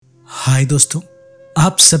हाय दोस्तों,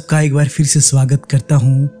 आप सबका एक बार फिर से स्वागत करता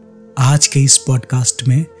हूं आज के इस पॉडकास्ट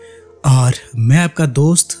में। और मैं आपका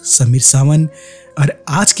दोस्त समीर सावन। और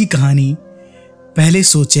आज की कहानी पहले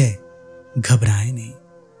सोचे घबराए नहीं।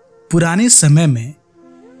 पुराने समय में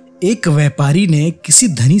एक व्यापारी ने किसी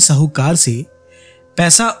धनी साहूकार से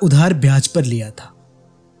पैसा उधार ब्याज पर लिया था,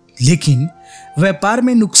 लेकिन व्यापार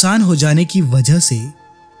में नुकसान हो जाने की वजह से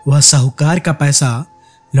वह साहूकार का पैसा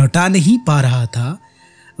लौटा नहीं पा रहा था।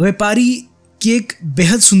 व्यापारी की एक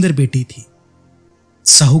बेहद सुंदर बेटी थी।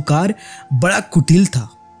 साहूकार बड़ा कुटिल था।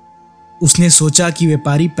 उसने सोचा कि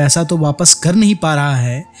व्यापारी पैसा तो वापस कर नहीं पा रहा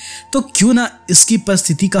है, तो क्यों ना इसकी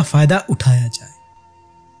परिस्थिति का फायदा उठाया जाए।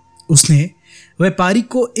 उसने व्यापारी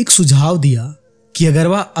को एक सुझाव दिया कि अगर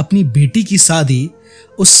वह अपनी बेटी की शादी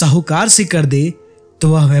उस साहूकार से कर दे तो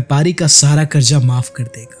वह व्यापारी का सारा कर्जा माफ कर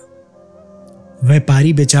देगा।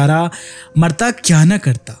 व्यापारी बेचारा मरता क्या न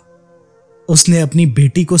करता। उसने अपनी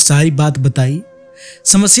बेटी को सारी बात बताई।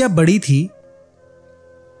 समस्या बड़ी थी।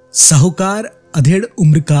 साहूकार अधेड़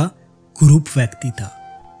उम्र का कुरूप व्यक्ति था।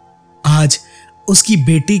 आज उसकी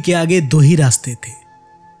बेटी के आगे दो ही रास्ते थे।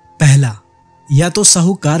 पहला, या तो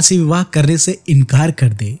साहूकार से विवाह करने से इनकार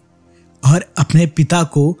कर दे और अपने पिता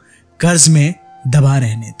को कर्ज में दबा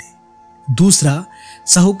रहने दे। दूसरा,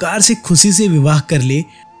 साहूकार से खुशी से विवाह कर ले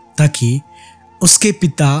ताकि उसके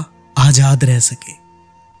पिता आजाद रह सके।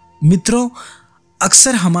 मित्रों,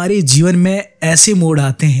 अक्सर हमारे जीवन में ऐसे मोड़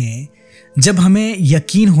आते हैं जब हमें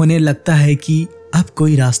यकीन होने लगता है कि अब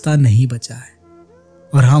कोई रास्ता नहीं बचा है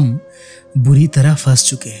और हम बुरी तरह फंस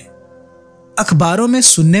चुके हैं। अखबारों में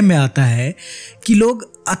सुनने में आता है कि लोग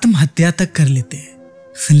आत्महत्या तक कर लेते हैं।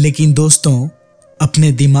 लेकिन दोस्तों,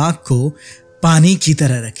 अपने दिमाग को पानी की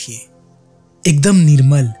तरह रखिए। एकदम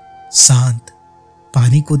निर्मल शांत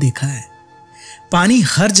पानी को देखा है। पानी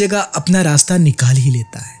हर जगह अपना रास्ता निकाल ही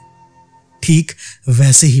लेता है। ठीक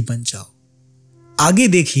वैसे ही बन जाओ। आगे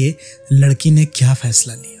देखिए लड़की ने क्या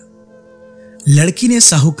फैसला लिया। लड़की ने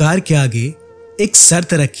साहूकार के आगे एक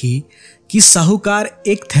शर्त रखी कि साहूकार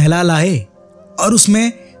एक थैला लाए और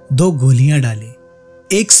उसमें दो गोलियां डाले,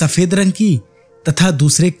 एक सफेद रंग की तथा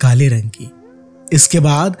दूसरे काले रंग की। इसके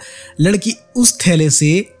बाद लड़की उस थैले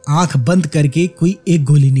से आंख बंद करके कोई एक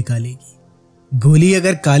गोली निकालेगी। गोली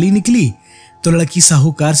अगर काली निकली तो लड़की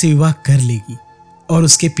साहूकार से विवाह कर लेगी और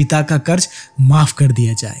उसके पिता का कर्ज माफ कर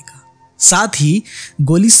दिया जाएगा। साथ ही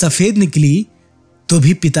गोली सफेद निकली तो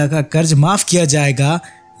भी पिता का कर्ज माफ किया जाएगा,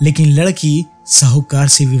 लेकिन लड़की साहूकार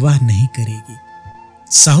से विवाह नहीं करेगी।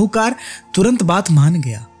 साहूकार तुरंत बात मान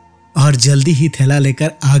गया और जल्दी ही थैला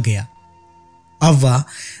लेकर आ गया। अब वह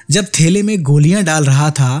जब थैले में गोलियां डाल रहा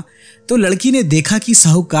था तो लड़की ने देखा कि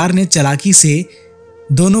साहूकार ने चालाकी से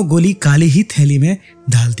दोनों गोली काली ही थैली में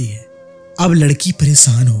डाल दी है। अब लड़की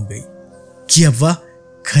परेशान हो गई कि अब वह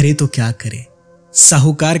करे तो क्या करे।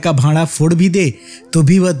 साहूकार का भाड़ा फोड़ भी दे तो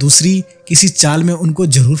भी वह दूसरी किसी चाल में उनको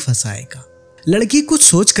जरूर फंसाएगा। लड़की कुछ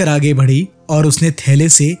सोच कर आगे बढ़ी और उसने थैले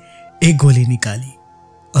से एक गोली निकाली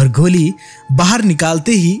और गोली बाहर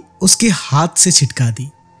निकालते ही उसके हाथ से छिटका दी।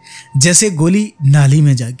 जैसे गोली नाली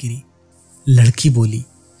में जा गिरी। लड़की बोली,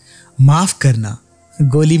 माफ करना,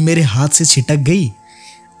 गोली मेरे हाथ से छिटक गई,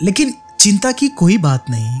 लेकिन चिंता की कोई बात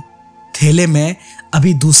नहीं। थैले में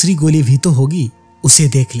अभी दूसरी गोली भी तो होगी, उसे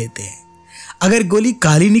देख लेते हैं। अगर गोली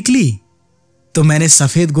काली निकली तो मैंने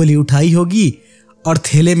सफेद गोली उठाई होगी और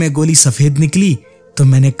थैले में गोली सफेद निकली तो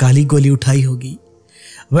मैंने काली गोली उठाई होगी।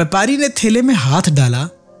 व्यापारी ने थैले में हाथ डाला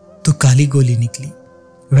तो काली गोली निकली।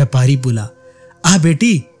 व्यापारी बोला, आ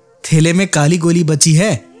बेटी, थैले में काली गोली बची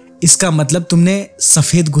है, इसका मतलब तुमने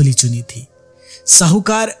सफेद गोली चुनी थी।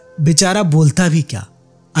 साहूकार बेचारा बोलता भी क्या,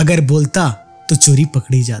 अगर बोलता तो चोरी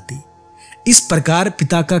पकड़ी जाती। इस प्रकार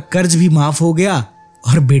पिता का कर्ज भी माफ हो गया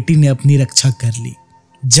और बेटी ने अपनी रक्षा कर ली।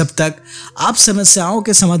 जब तक आप समस्याओं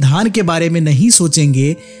के समाधान के बारे में नहीं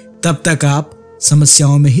सोचेंगे तब तक आप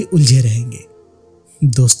समस्याओं में ही उलझे रहेंगे।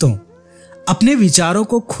 दोस्तों, अपने विचारों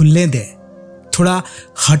को खुलने दें। थोड़ा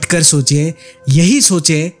हटकर सोचें। यही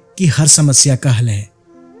सोचें कि हर समस्या का हल है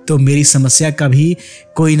तो मेरी समस्या का भी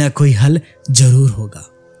कोई ना कोई हल जरूर होगा।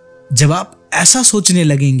 जब आप ऐसा सोचने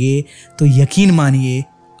लगेंगे तो यकीन मानिए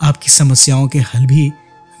आपकी समस्याओं के हल भी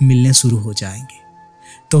मिलने शुरू हो जाएंगे।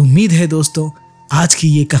 तो उम्मीद है दोस्तों, आज की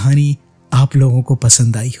ये कहानी आप लोगों को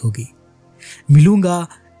पसंद आई होगी। मिलूंगा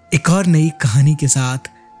एक और नई कहानी के साथ।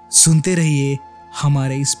 सुनते रहिए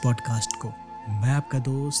हमारे इस पॉडकास्ट को। मैं आपका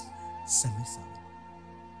दोस्त समीर सावन।